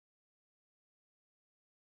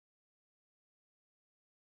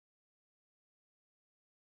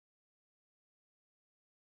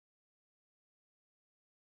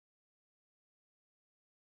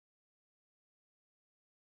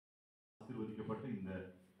ஆசீர்வதிக்கப்பட்ட இந்த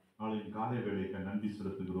நாளின் காலை வேலைக்கு நன்றி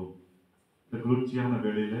செலுத்துகிறோம். இந்த குளிர்ச்சியான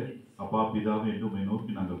வேளையில அப்பா பிதாவை என்றும்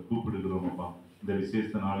நோக்கி நாங்கள் கூப்பிடுகிறோம். அப்பா, இந்த விசேஷ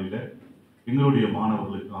நாளில எங்களுடைய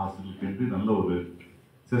மாணவர்களுக்கு ஆசிரியர்களுக்கு என்று நல்ல ஒரு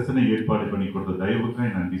செஷனை ஏற்பாடு பண்ணி கொடுத்த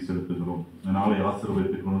தயவுக்காய் நன்றி செலுத்துகிறோம். இந்த நாளை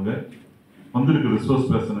ஆசீர்வதித்துக் கொள்ளுங்க. வந்திருக்கிற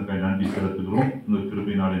ரிசோர்ஸ் பர்சனுக்காய் நன்றி செலுத்துகிறோம். இந்த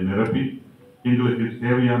கிருபை நாளை நிரப்பி எங்களுக்கு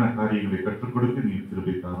தேவையான காரியங்களை கற்றுக் கொடுத்து நீர்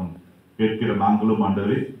கிருபை தாரும். கேட்கிற நாங்களும்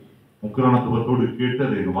ஆண்டவரே முக்கிரத்துவத்தோடு கேட்டு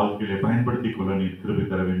அதை எங்கள் வாழ்க்கையில பயன்படுத்திக் கொள்ள நீர் கிருபை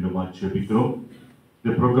தர வேண்டுமா ஜெபிக்கிறோம்.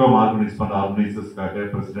 இந்த ப்ரோக்ராம் ஆர்கனைஸ் பண்ண ஆர்கனைசர்ஸ்க்காக,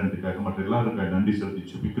 பிரசிடென்ட்டுக்காக, மற்ற எல்லாருக்காக நன்றி செலுத்தி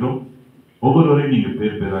ஜெபிக்கிறோம். ஒவ்வொருவரையும் நீங்க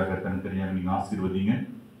பேர் பேராக தனித்தனியாக நீங்க ஆசீர்வதிங்க.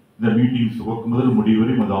 இந்த மீட்டிங் துவக்கம் முதல்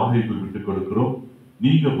முடிவரையும் அது ஆகைக்குள் விட்டுக் கொடுக்கிறோம்.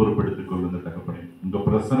 நீங்க பொறுப்படுத்திக் கொள்ளுங்க தகப்பனே. உங்க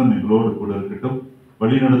பிரசனம் எங்களோடு கூட இருக்கட்டும்,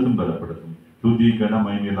 வழிநடத்தும் பலப்படுத்தும். துதி கன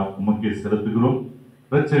மகிமையெல்லாம் உமக்கே செலுத்துகிறோம்.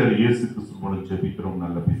 இரட்சகர் இயேசு கிறிஸ்து மூலம் ஜெபிக்கிறோம்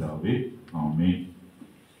நல்ல பிதாவே, ஆமென்.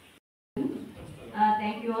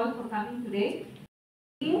 Thank you all for coming today.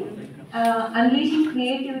 Unleashing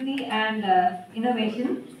creativity and innovation.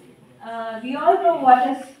 We all know what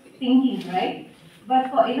is thinking, right? But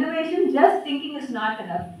for innovation, just thinking is not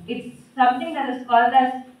enough. It's something that is called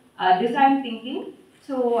as design thinking.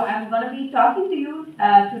 So I'm going to be talking to you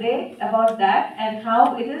today about that and how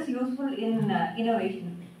it is useful in innovation.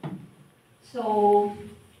 So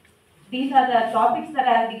these are the topics that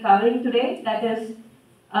I'll be covering today. That is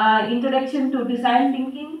introduction to design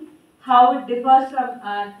thinking, how it differs from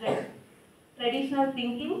traditional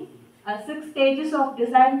thinking, 6 stages of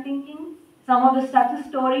design thinking, some of the success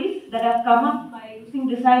stories that have come up by using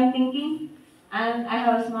design thinking, and I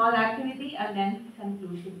have a small activity and then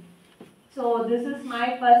conclusion. So this is my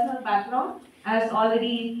personal background as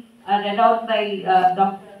already read out by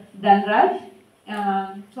Dr. Dhanraj.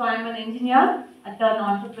 So I'm an engineer, a turned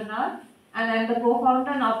entrepreneur, and I'm the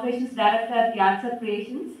co-founder and operations director at Yatsa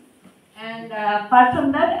Creations. And apart from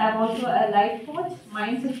that, I'm also a life coach,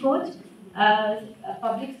 mindset coach, a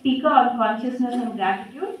public speaker on consciousness and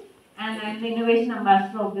gratitude, and I'm the innovation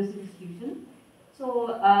ambassador of this institution. So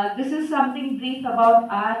this is something brief about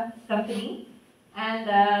our company. And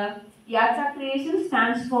Yatsa Creations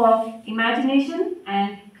stands for Imagination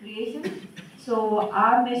and Creation. So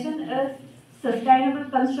our mission is sustainable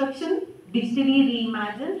construction, digitally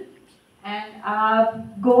reimagined. And our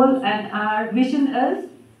goal and our vision is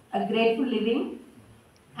a grateful living.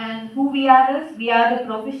 And who we are is, we are the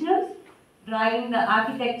professionals driving the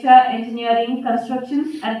architecture, engineering, constructions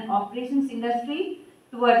and operations industry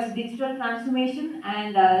towards digital transformation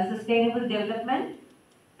and sustainable development.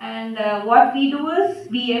 And what we do is,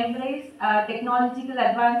 we embrace technological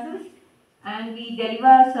advances and we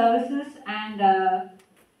deliver services and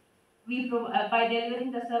by delivering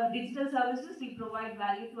the digital services, we provide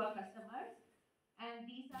value to our customers. And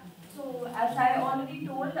these are, so as I already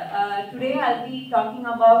told, today I'll be talking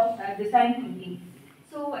about design thinking.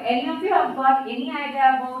 So any of you have got any idea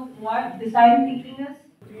about what design thinking is?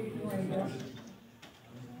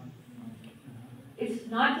 It's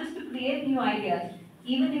not just to create new ideas.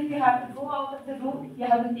 Even if you have to go out of the room, you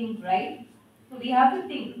have to think, right? So we have to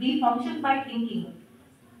think. We function by thinking.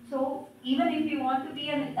 So even if you want to be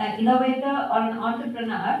an innovator or an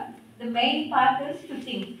entrepreneur, the main part is to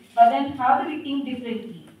think. But then how do we think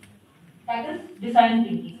differently? That is design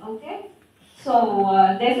thinking, okay? So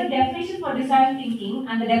there's a definition for design thinking,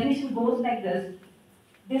 and the definition goes like this.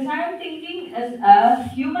 Design thinking is a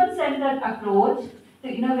human-centered approach to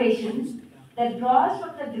innovations that draws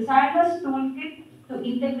from the designer's toolkit to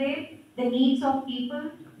integrate the needs of people,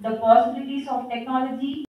 the possibilities of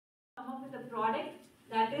technology, come up with a product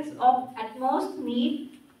that is of utmost need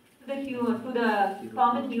to the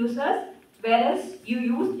common users, whereas you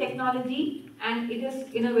use technology and it is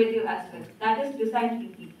innovative as well. That is design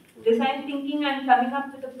thinking. Design thinking and coming up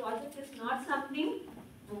with a project is not something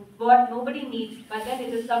what nobody needs, but then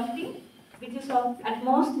it is something which is of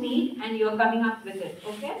utmost need and you are coming up with it,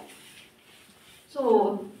 okay? So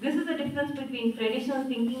this is the difference between traditional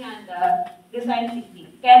thinking and design thinking.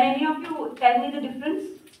 Can any of you tell me the difference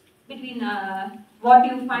between what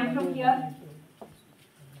you find from here?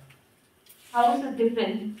 How is it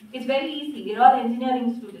different? It's very easy. We're all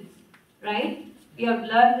engineering students, right? We have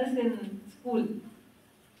learned this in school.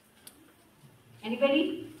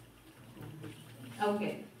 Anybody?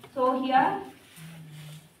 Okay. So here,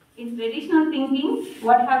 in traditional thinking,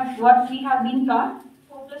 what we have been taught,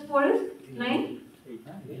 4 plus 4 is 9?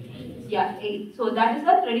 Yeah, 8. So that is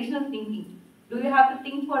the traditional thinking. Do you have to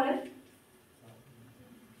think for it?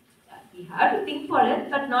 Yeah, we have to think for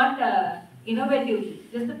it, but not innovatively.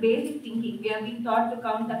 Just the basic thinking. We have been taught to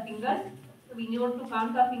count our fingers. So we know to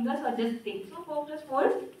count our fingers or just think. So 4 plus 4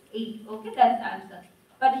 is 8. Okay, that's the answer.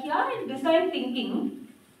 But here in design thinking,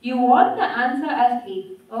 You want the answer as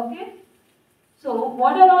 8, okay? So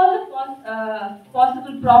what are all the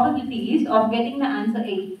possible probabilities of getting the answer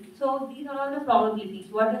 8? So these are all the probabilities.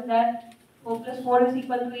 What is that? 4 plus 4 is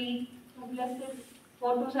equal to 8, 2 plus 6,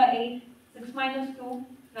 4 2s are 8, 6 minus 2,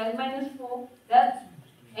 12 minus 4. That's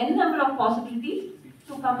n number of possibilities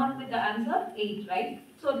to come up with the answer 8, right?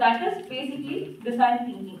 So that is basically design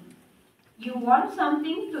thinking. You want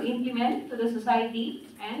something to implement to the society,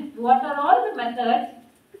 and what are all the methods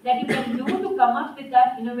that you can do to come up with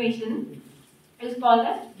that innovation is called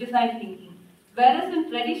as design thinking. Whereas in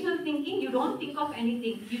traditional thinking, you don't think of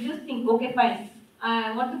anything. You just think, okay, fine,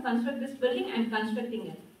 I want to construct this building, I'm constructing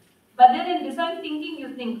it. But then in design thinking,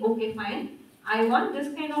 you think, okay, fine, I want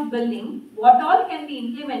this kind of building. What all can be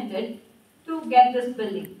implemented to get this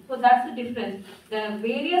building? So that's the difference. The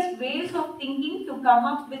various ways of thinking to come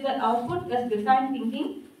up with the output is design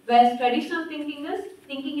thinking, whereas traditional thinking is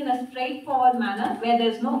thinking in a straightforward manner, where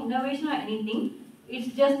there's no innovation or anything.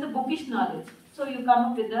 It's just the bookish knowledge. So you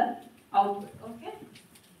come up with the output, okay?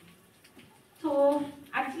 So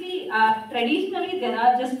actually, traditionally there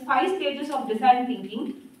are just 5 stages of design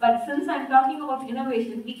thinking, but since I'm talking about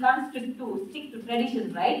innovation, we can't stick to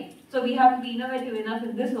tradition, right? So we have to be innovative enough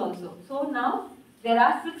in this also. So now there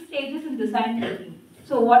are 6 stages in design thinking.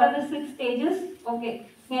 So what are the 6 stages? Okay,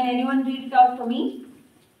 can anyone read it out for me?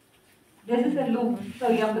 This is a loop, so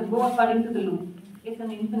you have to go according to the loop. It's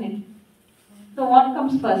an infinite. So what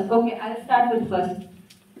comes first? Okay, I'll start with first.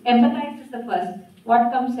 Empathize is the first.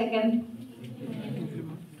 What comes second?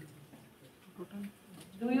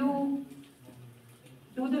 Do you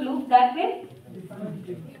do the loop that way?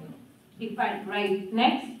 Define, right.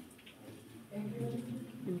 Next.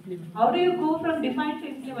 How do you go from define to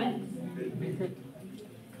implement?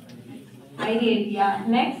 Ideate, yeah.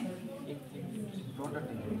 Next.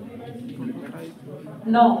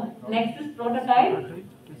 No. Next is prototype.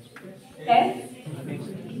 Test.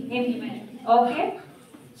 Implement. Okay.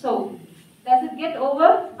 So, does it get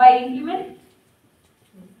over by implement?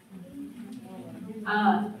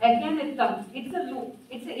 Again it comes. It's a loop.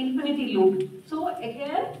 It's an infinity loop. So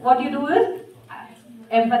again, what you do is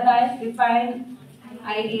empathize, define,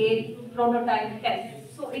 ideate, prototype,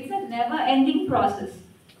 test. So it's a never-ending process.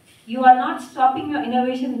 You are not stopping your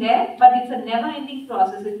innovation there, but it's a never-ending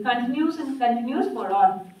process. It continues and continues for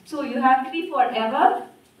all. So you have to be forever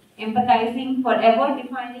empathizing, forever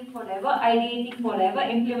defining, forever ideating, forever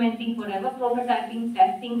implementing, forever prototyping,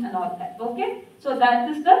 testing, and all that. Okay? So that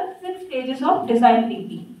is the 6 stages of design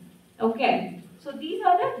thinking. Okay? So these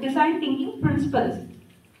are the design thinking principles.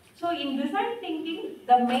 So in design thinking,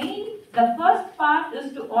 the first part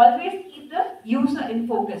is to always keep the user in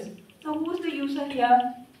focus. So who's the user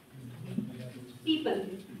here? People.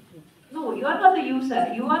 No, you are not the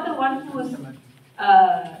user. You are the one who is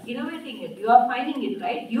innovating it. You are finding it,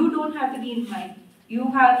 right? You don't have to be in mind.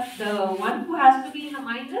 You have the one who has to be in the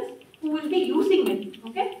mind is who will be using it.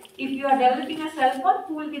 Okay? If you are developing a cell phone,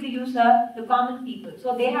 who will be the user? The common people.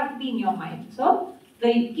 So they have to be in your mind. So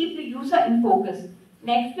keep the user in focus.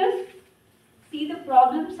 Next is see the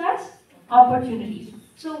problems as opportunities.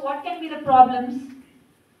 So what can be the problems?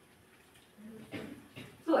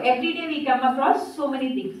 So every day we come across so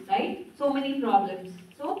many things, right? So many problems.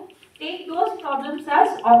 So take those problems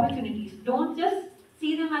as opportunities. Don't just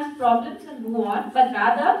see them as problems and move on, but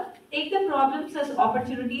rather take the problems as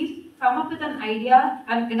opportunities, come up with an idea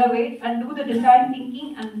and innovate and do the design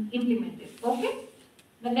thinking and implement it. Okay?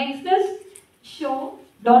 The next is show,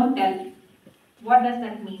 don't tell. What does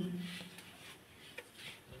that mean?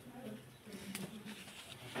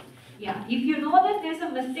 Yeah, if you know that there's a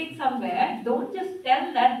mistake somewhere, don't just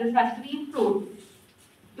tell that this has to be improved.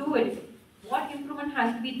 Do it. What improvement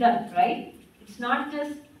has to be done, right? It's not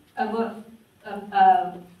just a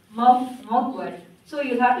mouth word. So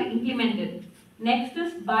you have to implement it. Next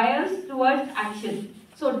is bias towards action.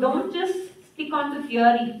 So don't just stick on to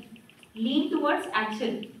theory. Lean towards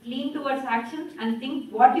action. Lean towards action and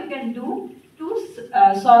think what you can do to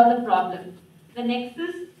solve the problem. The next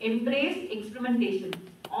is embrace experimentation.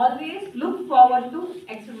 Always look forward to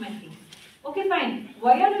experimenting. Okay, fine.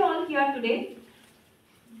 Why are you all here today?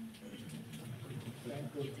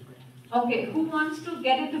 Okay, who wants to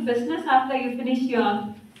get into business after you finish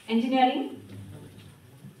your engineering?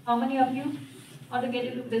 How many of you want to get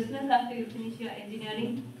into business after you finish your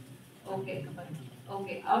engineering? Okay,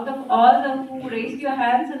 okay. Out of all the who raised your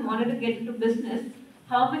hands and wanted to get into business,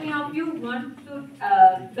 how many of you want to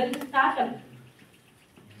build a startup?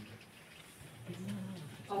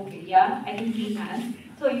 Okay, yeah, I can see hands.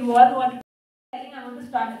 So you all want to telling I want to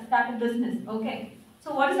start a business. Okay.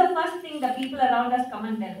 So what is the first thing that people around us come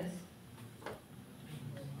and tell us?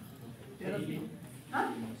 Huh?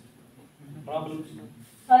 Problems.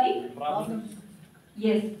 Sorry? Problems.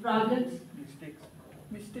 Yes, problems. Mistakes.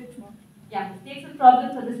 Mistakes, ma'am. Yeah, mistakes and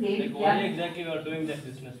problems are the same. Like why exactly we are doing that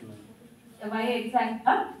business, ma'am? Why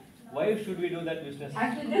exactly? Why should we do that business?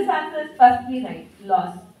 Actually, this answer is firstly right,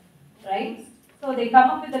 loss. Right? So they come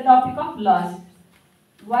up with the topic of loss.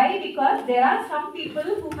 Why? Because there are some people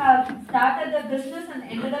who have started the business and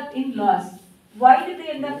ended up in loss. Why did they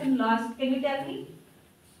end up in loss? Can you tell me?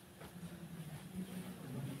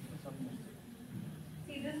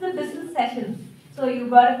 See, this is a business session. So you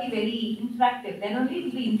got to be very interactive. Then only it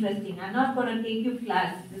will be interesting. I'm not going to take you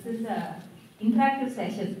class. This is a interactive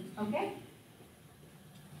session. Okay?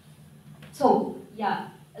 So, yeah,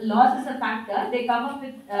 loss is a factor. They come up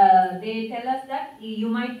with, they tell us that you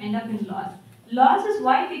might end up in loss. Loss is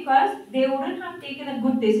why? Because they wouldn't have taken a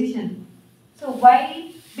good decision. So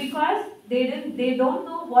why? Because they don't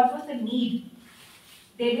know what was the need.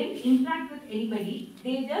 They didn't interact with anybody.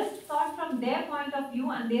 They just thought from their point of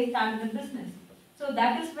view and they started a business. So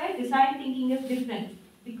that is where design thinking is different.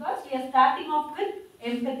 Because we are starting off with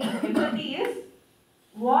empathy. Empathy is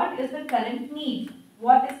what is the current need?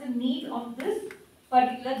 What is the need of this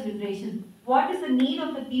particular generation? What is the need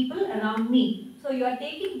of the people around me? So you are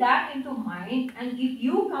taking that into mind, and if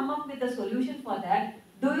you come up with a solution for that,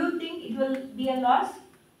 do you think it will be a loss?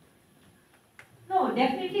 No,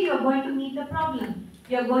 definitely you are going to meet the problem.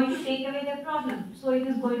 You are going to take away the problem. So it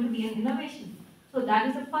is going to be an innovation. So that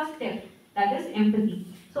is the first step. That is empathy.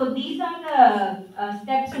 So these are the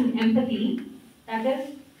steps in empathy. That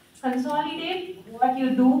is, consolidate what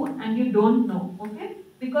you do and you don't know. Okay?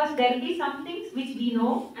 Because there will be some things which we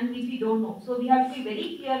know and which we don't know. So we have to be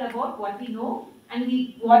very clear about what we know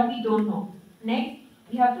and what we don't know. Next,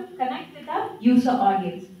 we have to connect with our user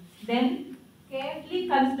audience. Then carefully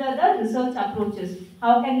consider the research approaches.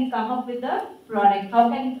 How can we come up with the product? How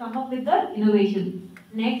can we come up with the innovation?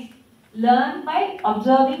 Next, learn by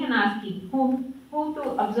observing and asking. Whom to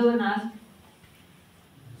observe and ask?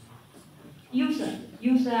 User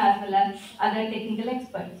as well as other technical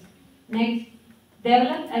experts. Next,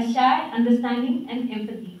 develop a shared understanding and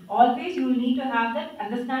empathy. Always you will need to have that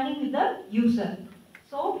understanding with the user.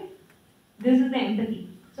 So, this is the empathy.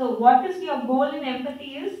 So, what is your goal in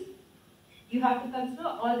empathy is, you have to consider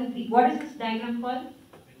all the three. What is this diagram called?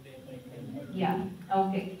 Yeah,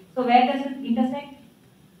 okay. So, where does it intersect?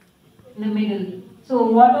 In the middle. So,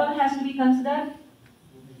 what all has to be considered?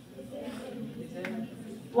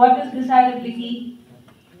 What is desirability?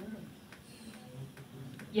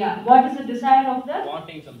 Yeah, what is the desire of the?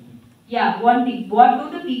 Wanting something. Yeah, wanting. What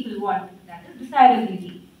do the people want? That is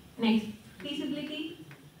desirability. Next, feasibility.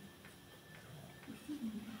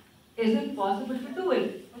 Is it possible to do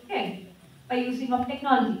it? Okay. By using of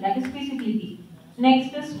technology, that is feasibility.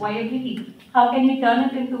 Next is viability. How can you turn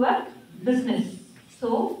it into a business?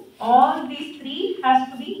 So, all these three has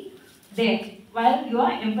to be there while you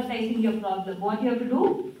are empathizing your problem. What you have to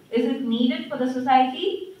do, is it needed for the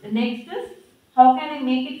society? The next is, how can I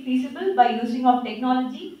make it feasible by using of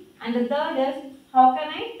technology? And the third is, how can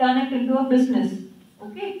I turn it into a business?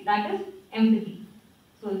 Okay, that is empathy.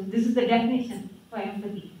 So this is the definition for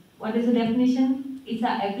empathy. What is the definition? It's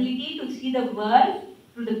our ability to see the world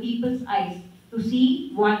through the people's eyes, to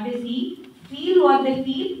see what they see, feel what they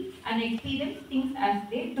feel, and experience things as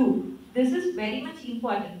they do. This is very much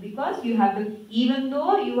important because you have to, even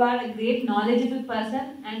though you are a great knowledgeable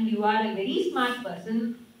person and you are a very smart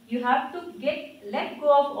person, you have to let go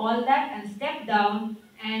of all that and step down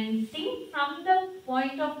and think from the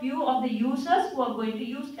point of view of the users who are going to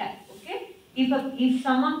use that. Okay? If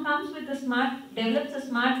someone comes with develops a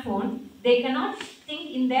smartphone, they cannot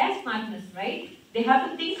think in their smartness, right? They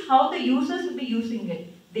have to think how the users will be using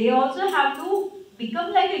it. They also have to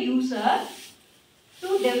become like a user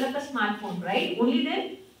to develop a smartphone, right? Only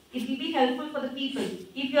then it will be helpful for the people.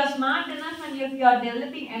 If you are smart enough and if you are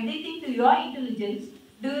developing everything to your intelligence,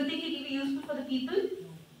 do you think it will be useful for the people?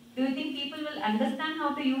 Do you think people will understand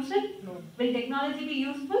how to use it? No. Will technology be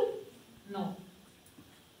useful? No.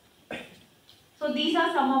 So these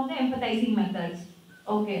are some of the empathizing methods.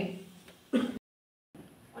 Okay.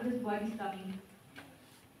 What is body storming?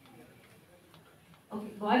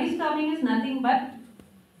 Okay, body storming is nothing but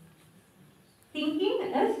thinking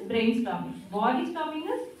is brainstorming. Body storming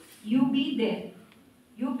is you be there.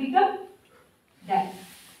 You become that.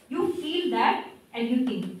 You feel that and you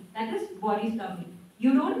think. That is body storming.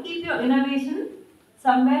 You don't keep your innovation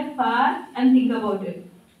somewhere far and think about it.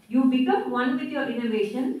 You become one with your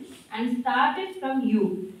innovation and start it from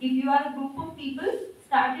you. If you are a group of people,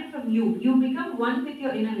 start it from you. You become one with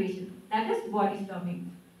your innovation. That is body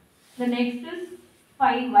storming. The next is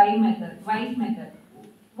 5 why method. Why method.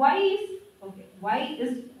 Why is, okay. Why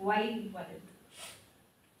is why important?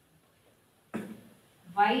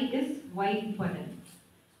 Why is why important?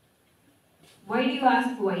 Why do you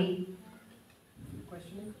ask why?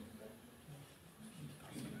 Questioning?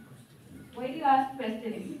 Why do you ask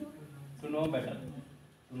questions? To know better,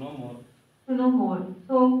 to know more. To know more.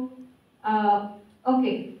 So,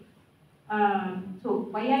 okay. So,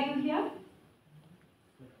 why are you here?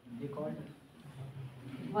 They called us.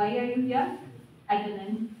 Why are you here?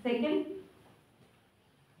 Attendance. Second?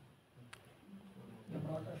 They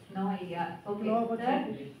brought us. No idea. Okay. Know about Third?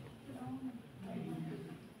 something.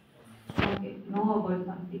 Okay. Know about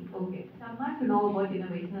something. Okay. Someone to know about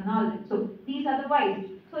innovation and all that. So, these are the whys.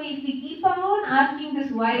 So, if we keep on asking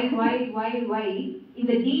this why, in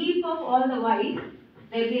the deep of all the whys,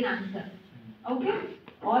 there will be an answer. Okay?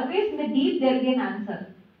 Always in the deep there will be an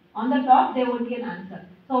answer. On the top there would be an answer.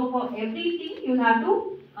 So for everything you have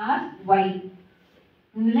to ask why.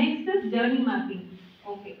 Next is journey mapping.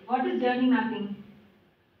 Okay. What is journey mapping?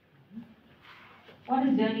 What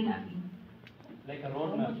is journey mapping? Like a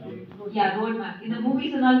roadmap. Yeah, roadmap. In the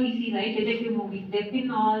movies and all we see, right? Detective movies. They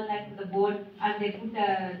pin all that to the board and they put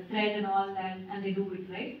a thread and all that and they do it,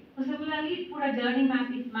 right? So similarly, put a journey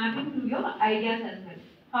mapping to your ideas as well.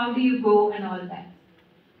 How do you go and all that.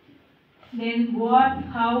 Then what,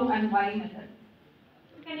 how and why method.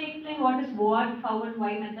 Can you explain what is what, how and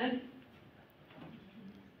why method?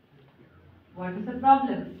 What is the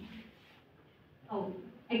problem? Oh,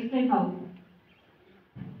 explain how.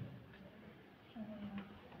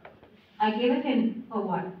 I gave a hint for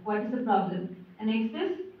what. What is the problem? And next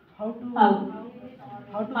is How to how.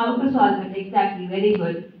 How to solve it. Exactly. Very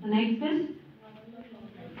good. The next is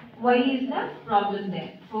why is the problem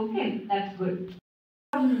there. Okay, that's good.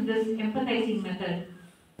 This empathizing method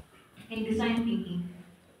in design thinking.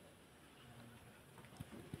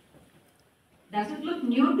 Does it look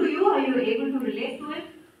new to you? Are you able to relate to it?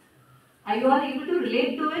 Are you all able to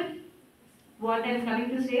relate to it? What I'm coming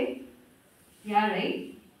to say? Yeah,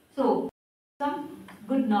 right? So, some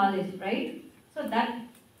good knowledge, right? So that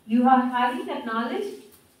you are having that knowledge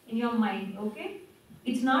in your mind, okay?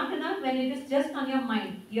 It's not enough when it is just on your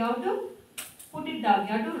mind. You have to put it down.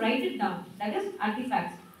 You have to write it down. That is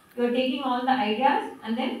artifacts. You are taking all the ideas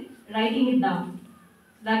and then writing it down.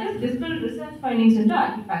 That is distill research findings into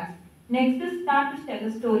artifacts. Next is start to tell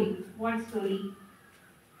a story. What story?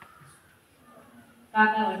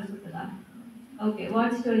 Kaka Vadasutala. Okay,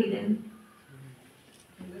 what story then?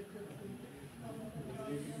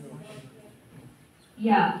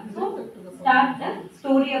 Yeah, so start the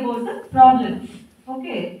story about the problem.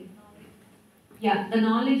 Okay. Yeah, the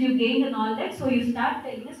knowledge you gained and all that, so you start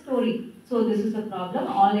telling a story. So this is the problem,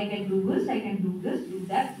 all I can do is, I can do this, do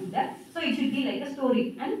that, do that. So it should be like a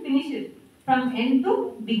story and finish it from end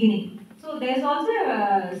to beginning. So there's also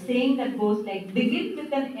a saying that goes like, begin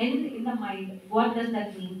with an end in the mind. What does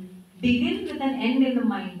that mean? Begin with an end in the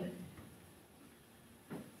mind.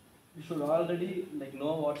 You should already like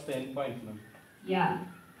know what's the end point, ma'am. Yeah,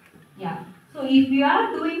 yeah. So if you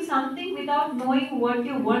are doing something without knowing what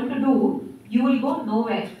you want to do, you will go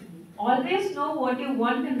nowhere. Always know what you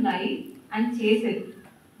want in life and chase it.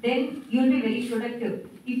 Then you will be very productive.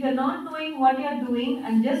 If you are not knowing what you are doing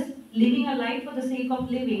and just living a life for the sake of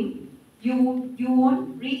living, you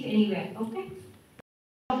won't reach anywhere. Okay?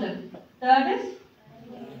 Problem. Third is,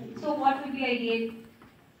 so what will be ideate?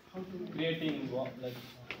 Creating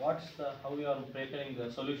what's the how you are preparing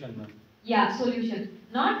the solution, ma'am. Yeah, solution.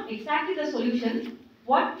 Not exactly the solution.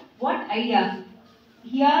 What idea?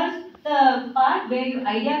 Here's the part where your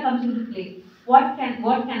idea comes into play. What can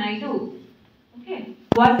I do? Okay.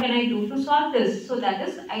 What can I do to solve this? So that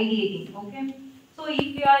is ideating. Okay. So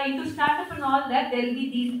if you are into startup and all that, there will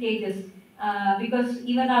be these stages. Because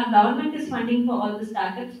even our government is funding for all the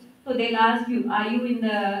startups. So they'll ask you, are you in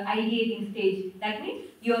the ideating stage? That means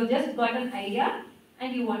you have just got an idea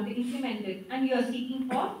and you want to implement it and you are seeking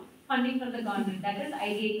for funding from the government. That is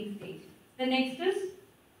ideating stage. The next is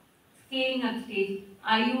scaling up stage.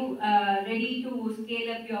 Are you ready to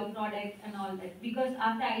scale up your product and all that? Because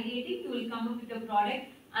after ideating, you will come up with your product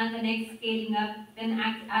and the next scaling up, then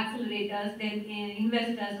accelerators, then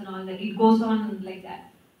investors and all that. It goes on like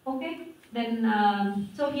that. Okay? Then,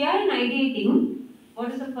 so here in ideating,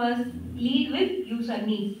 what is the first? Lead with user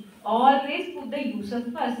needs. Always put the user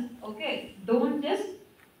first. Okay? Don't just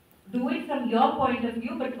do it from your point of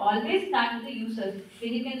view, but always start with the users.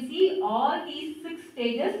 Then you can see all these 6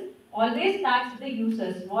 stages always starts with the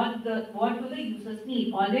users. What do the users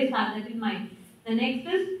need? Always have that in mind. The next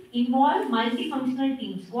is involve multifunctional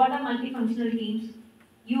teams. What are multifunctional teams?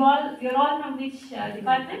 You're all from which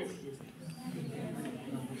departments?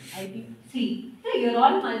 IT. See, so you're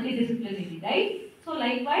all multidisciplinary, right? So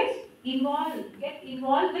likewise, get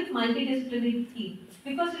involved with multidisciplinary team.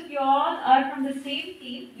 Because if you all are from the same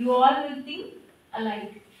team, you all will think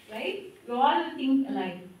alike, right? You all will think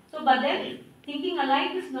alike. So, but then thinking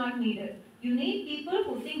alike is not needed. You need people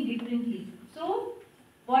who think differently. So,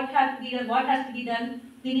 what has to be done? What has to be done?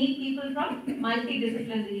 We need people from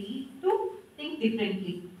multidisciplinary to think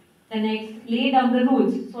differently. The next, lay down the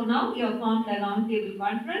rules. So now you have formed a roundtable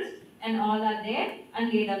conference and all are there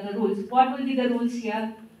and lay down the rules. What will be the rules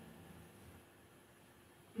here?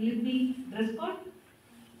 Will it be dress code?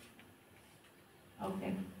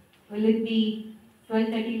 Okay. Will it be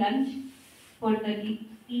 12:30 lunch, 4:30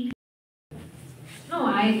 tea? No,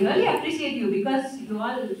 I really appreciate you because you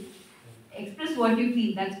all express what you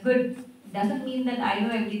feel. That's good. Doesn't mean that I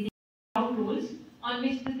know everything. Rules on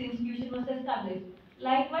which this institution was established.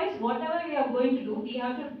 Likewise, whatever we are going to do, we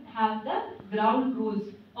have to have the ground rules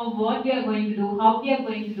of what we are going to do, how we are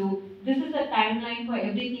going to do. This is a timeline for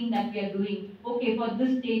everything that we are doing. Okay, for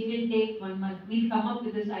this stage we'll take 1 month. We'll come up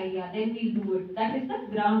with this idea, then we'll do it. That is the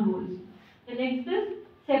ground rules. The next is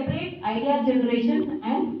separate idea generation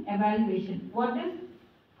and evaluation. What is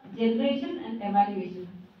generation and evaluation?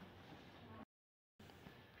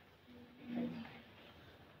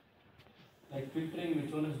 Like filtering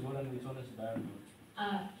which one is good and which one is bad.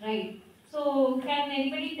 Right. So, can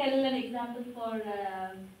anybody tell an example for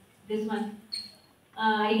this one?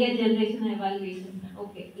 Idea generation and evaluation.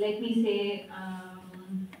 Okay, let me say,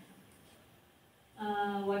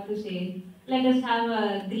 what to say? Let us have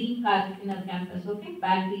a green car in our campus, okay?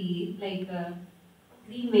 Battery, like a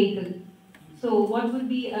green vehicle. So, what would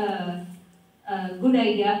be a good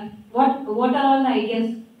idea? What are all the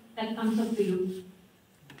ideas that comes up to you?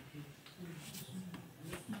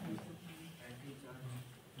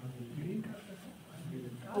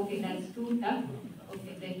 Okay, that's too tough.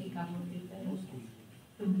 Okay, then we come up with the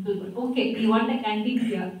simple one. Okay, we want a canteen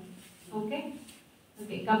here. Okay?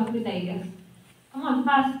 Okay, come up with ideas. Come on,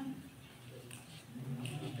 fast.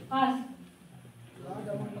 Fast.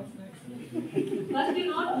 First, you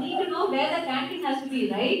need to know where the canteen has to be,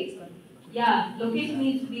 right? Yeah, location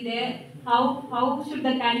needs to be there. How should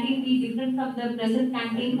the canteen be different from the present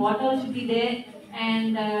canteen? What all should be there?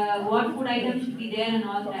 And what food items should be there and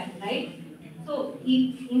all that, right? So,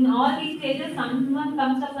 if in all these stages, someone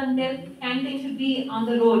comes up and tells canteen should be on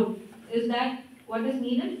the road. Is that what is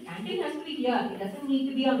needed? Canteen has to be here. It doesn't need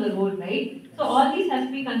to be on the road, right? So, all these has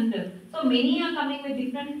to be considered. So, many are coming with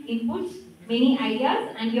different inputs, many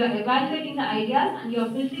ideas, and you are evaluating the ideas and you are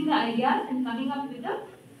filtering the ideas and coming up with a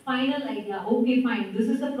final idea. Okay, fine. This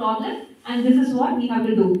is the problem and this is what we have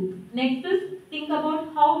to do. Next is think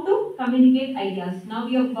about how to communicate ideas. Now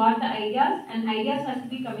we have got the ideas and ideas has to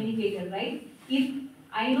be communicated, right? If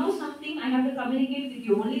I know something, I have to communicate with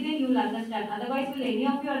you. Only then you will understand. Otherwise, will any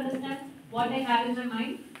of you understand what I have in my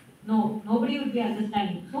mind? No, nobody would be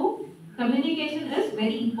understanding. So, communication is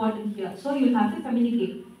very important here. So, you will have to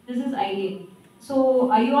communicate. This is idea. So,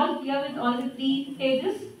 are you all clear with all the three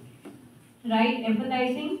stages? Right?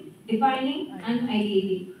 Empathizing, defining, and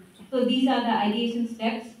ideating. So, these are the ideation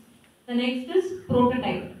steps. The next is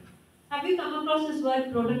prototype. Have you come across this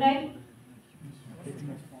word prototype?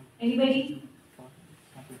 Anybody?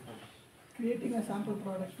 Creating a sample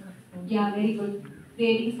product. Yeah, very good.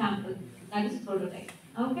 Creating sample. That is prototype.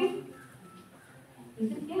 Okay?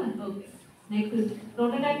 Is it? Yeah, okay. Next is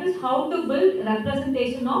prototype is how to build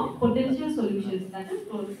representation of potential solutions. That is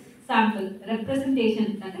sample.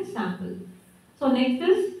 Representation. That is sample. So next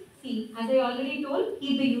is, see, as I already told,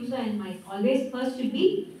 keep the user in mind. Always first should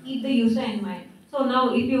be keep the user in mind. So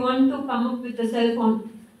now if you want to come up with a cell phone,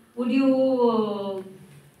 would you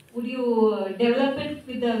develop it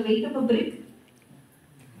with the weight of a brick?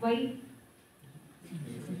 Why?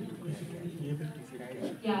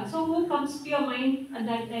 Yeah, so who comes to your mind at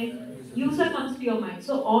that time? User comes to your mind.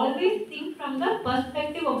 So always think from the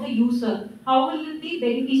perspective of the user. How will it be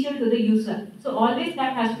beneficial to the user? So always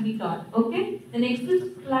that has to be taught. Okay? The next is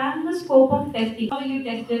plan the scope of testing. How will you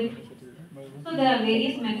test it? So there are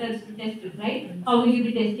various methods to test it, right? How will you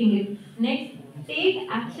be testing it? Next, take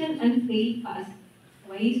action and fail fast.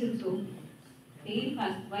 Why is it so? Fail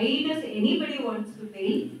fast. Why does anybody wants to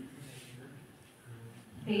fail?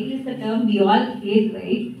 Fail is the term we all hate,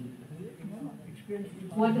 right?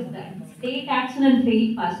 What is that? Take action and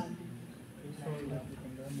fail fast.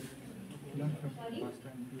 Sorry?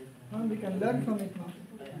 We can learn from it now.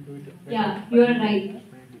 Yeah, you are right.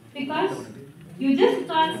 Because you just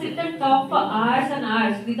can't sit and talk for hours and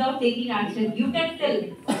hours without taking action. You can tell,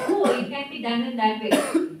 oh, it can be done in that way.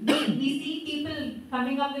 We see people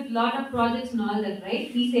coming up with lot of projects and all that,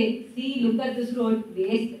 right? We say, see, look at this road,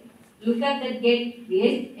 waste. look at that, get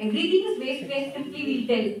waste. Everything is waste, simply we'll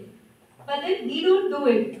tell. But then we don't do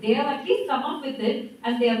it. They have at least come up with it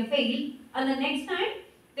and they have failed. And the next time,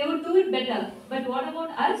 they would do it better. But what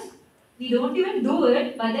about us? We don't even do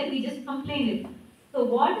it, but then we just complain it. So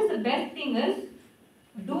what is the best thing is,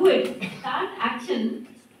 do it. Start action.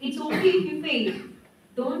 It's okay if you fail.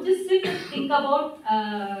 Don't just sit and think about,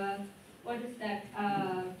 what is that?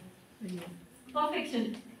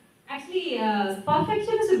 Perfection. Actually,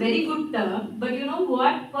 perfection is a very good term, but you know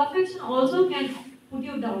what? Perfection also can put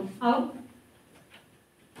you down. How?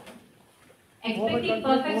 Expecting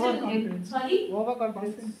perfection. Sorry?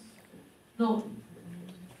 Overconfidence. No.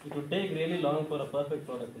 It would take really long for a perfect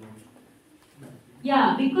product.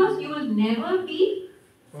 Yeah, because you will never be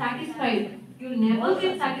satisfied. You will never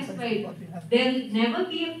get satisfied. There will never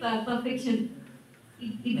be a perfection.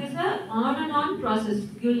 It is a on and on process.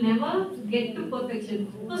 You will never get to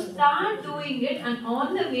perfection. So start doing it, and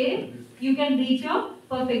on the way you can reach your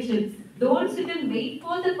perfection. Don't sit and wait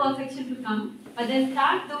for the perfection to come, but then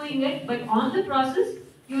start doing it. But on the process,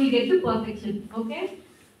 you will get to perfection. Okay?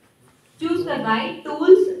 Choose the right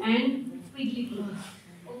tools and quickly tools.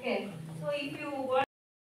 Okay. So if you want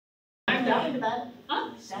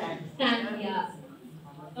stand, yeah.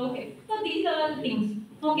 Okay. So these are all things.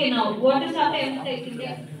 Okay, now what is after emphasizing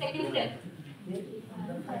the second step?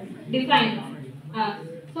 Define.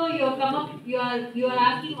 So you have come up, you are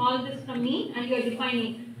asking all this from me and you are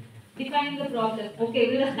defining the problem.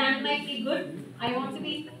 Okay, will the stand might be good? I want to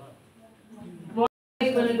be, what are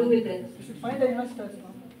you going to do with it? You should find the investors now.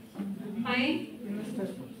 Find Investors.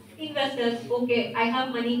 investors. Okay, I have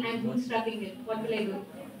money, I'm bootstrapping it. What will I do?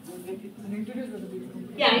 And introduce the people.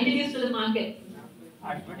 Yeah, introduce to the market.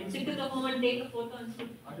 Sit to the home and take a photo and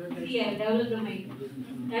see, I develop the mind.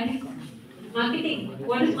 That is marketing.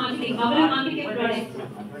 What is marketing? How will you market your products?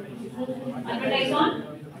 Advertise on?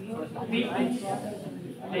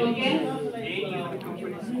 Okay.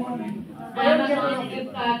 Amazon,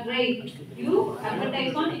 Flipkart, right? You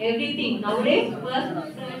advertise on everything. Nowadays,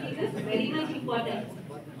 personal branding is very much important.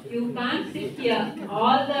 You can't sit here.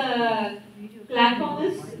 All the platform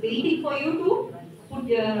is waiting for you to put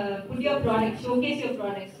your product, showcase your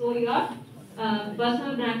product. So you are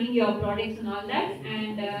personal branding your products and all that.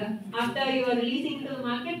 And after you are releasing to the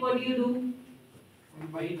market, what do you do?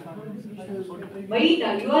 Buy it.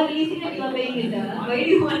 You are releasing it, you are buying it. Why do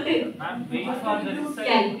you want it?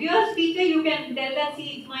 Yeah, if you are a speaker, you can tell that, see,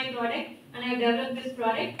 it's my product and I have developed this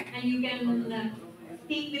product, and you can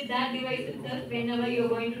speak with that device itself whenever you are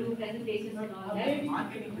going to do presentations and all that.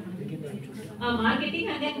 Marketing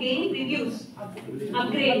and then gaining reviews.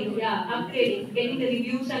 Upgrading, getting the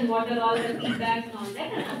reviews and what are all the feedbacks and all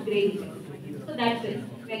that, and upgrading. So that's it.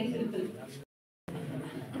 Very simple.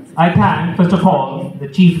 I thank, first of all, the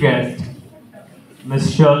chief guest,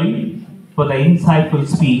 Ms. Sherly, for the insightful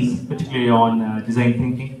speech, particularly on design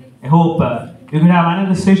thinking. I hope we could have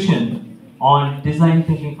another session on design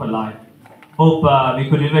thinking for life. Hope we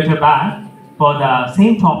could invite her back for the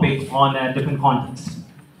same topic on a different context.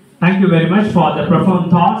 Thank you very much for the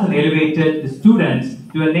profound thoughts and elevated the students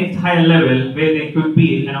to a next higher level where they could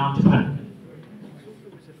be an entrepreneur.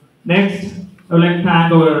 Next, I would like to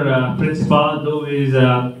thank our principal, who is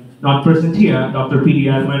not present here, Dr. P.D.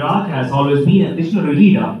 Almiraj, has always been a visionary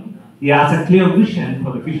leader. He has a clear vision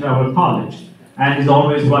for the future of our college and is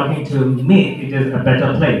always working to make it a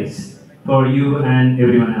better place for you and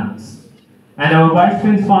everyone else. And our Vice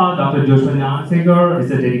Principal, Dr. Joshua Nyansegar,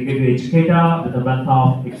 is a dedicated educator with a wealth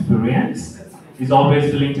of experience. He's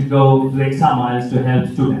always willing to go the extra miles to help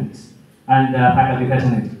students and faculty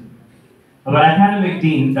fraternity. Our academic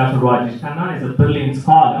dean, Dr. Rajesh Khanna, is a brilliant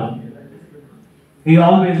scholar. He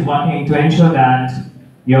always working to ensure that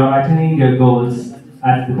you're attaining your goals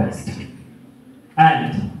at the best.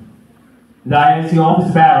 And the ISC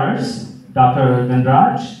office bearers, Dr.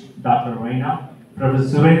 Dandraj, Dr. Reina,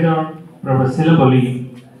 Professor Surendra, Professor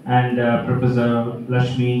Silaboli, and Professor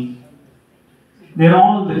Lashmi. They're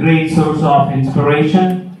all the great source of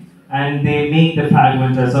inspiration, and they make the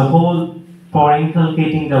fragment as a whole for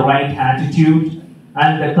inculcating the right attitude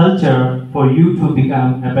and the culture for you to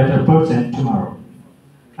become a better person tomorrow.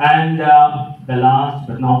 And the last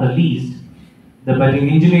but not the least, the budding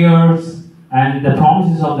engineers and the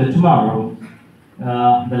promises of the tomorrow,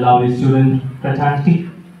 the lovely student fraternity.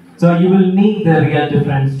 So you will make the real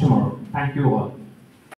difference tomorrow. Thank you all.